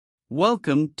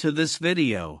Welcome to this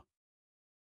video.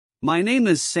 My name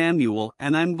is Samuel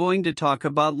and I'm going to talk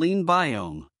about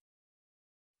LeanBiome.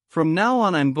 From now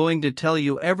on I'm going to tell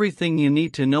you everything you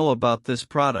need to know about this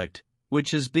product,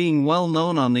 which is being well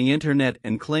known on the internet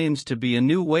and claims to be a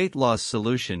new weight loss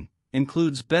solution,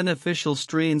 includes beneficial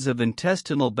strains of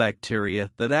intestinal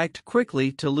bacteria that act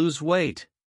quickly to lose weight.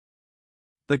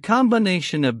 The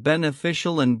combination of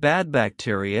beneficial and bad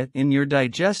bacteria in your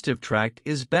digestive tract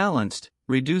is balanced,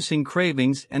 reducing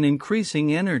cravings and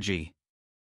increasing energy.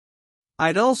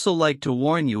 I'd also like to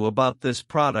warn you about this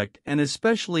product and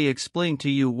especially explain to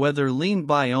you whether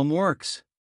LeanBiome works.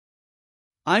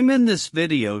 I'm in this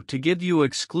video to give you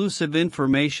exclusive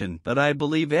information that I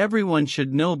believe everyone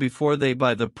should know before they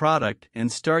buy the product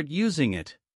and start using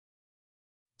it.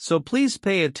 So please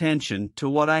pay attention to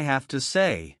what I have to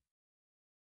say.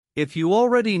 If you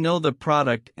already know the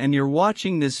product and you're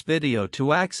watching this video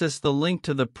to access the link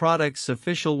to the product's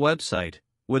official website,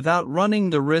 without running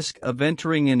the risk of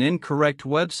entering an incorrect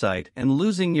website and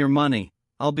losing your money,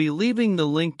 I'll be leaving the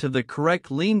link to the correct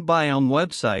LeanBiome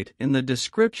website in the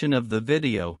description of the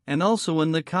video and also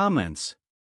in the comments.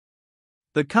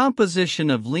 The composition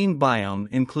of LeanBiome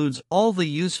includes all the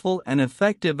useful and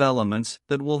effective elements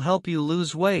that will help you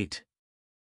lose weight.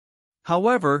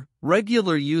 However,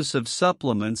 regular use of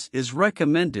supplements is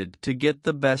recommended to get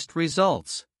the best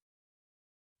results.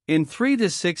 In 3 to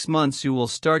 6 months you will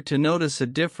start to notice a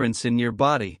difference in your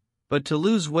body, but to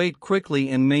lose weight quickly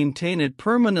and maintain it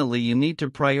permanently you need to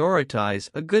prioritize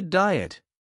a good diet.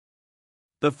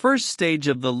 The first stage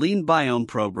of the LeanBiome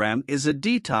program is a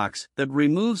detox that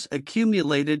removes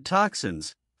accumulated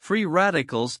toxins, free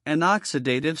radicals and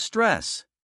oxidative stress.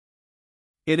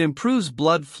 It improves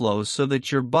blood flow so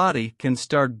that your body can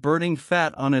start burning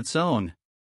fat on its own.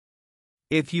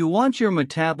 If you want your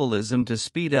metabolism to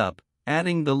speed up,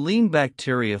 adding the lean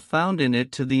bacteria found in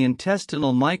it to the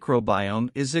intestinal microbiome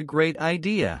is a great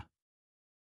idea.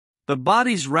 The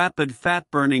body's rapid fat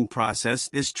burning process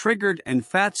is triggered and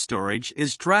fat storage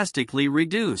is drastically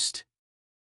reduced.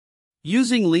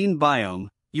 Using LeanBiome,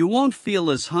 you won't feel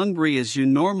as hungry as you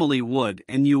normally would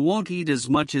and you won't eat as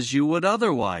much as you would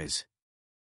otherwise.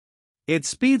 It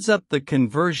speeds up the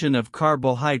conversion of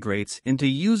carbohydrates into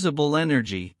usable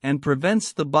energy and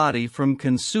prevents the body from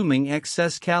consuming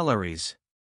excess calories.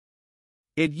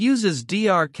 It uses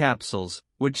DR capsules,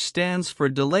 which stands for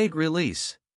delayed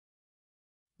release.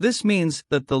 This means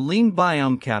that the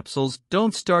LeanBiome capsules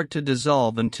don't start to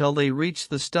dissolve until they reach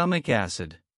the stomach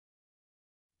acid.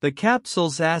 The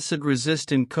capsule's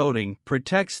acid-resistant coating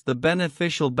protects the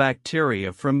beneficial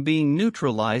bacteria from being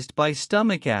neutralized by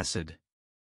stomach acid.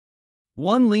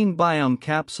 1 LeanBiome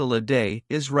capsule a day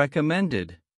is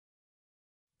recommended.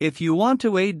 If you want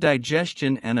to aid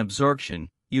digestion and absorption,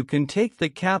 you can take the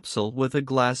capsule with a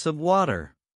glass of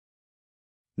water.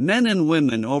 Men and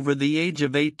women over the age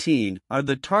of 18 are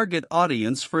the target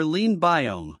audience for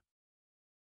LeanBiome.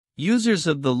 Users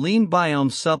of the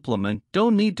LeanBiome supplement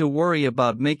don't need to worry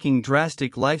about making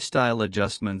drastic lifestyle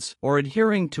adjustments or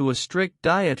adhering to a strict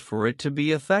diet for it to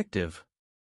be effective.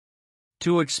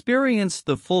 To experience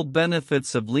the full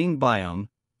benefits of LeanBiome,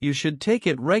 you should take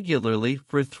it regularly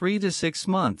for 3 to 6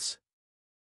 months.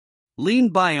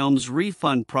 LeanBiome's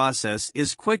refund process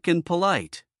is quick and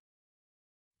polite.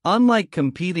 Unlike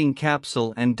competing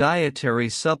capsule and dietary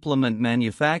supplement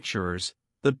manufacturers,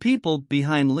 the people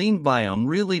behind LeanBiome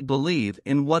really believe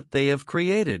in what they have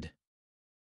created.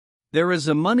 There is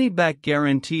a money-back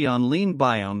guarantee on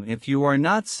LeanBiome if you are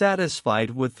not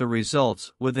satisfied with the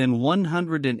results within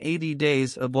 180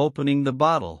 days of opening the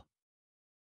bottle.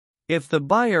 If the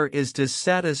buyer is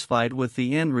dissatisfied with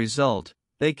the end result,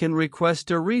 they can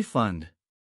request a refund.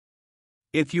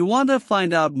 If you want to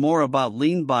find out more about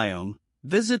LeanBiome,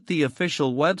 visit the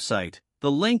official website.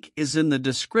 The link is in the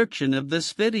description of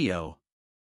this video.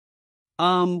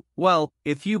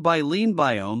 If you buy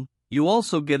LeanBiome, you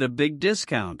also get a big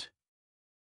discount.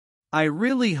 I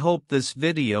really hope this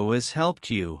video has helped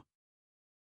you.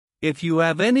 If you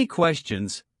have any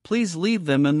questions, please leave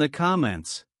them in the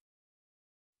comments.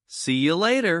 See you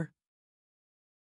later.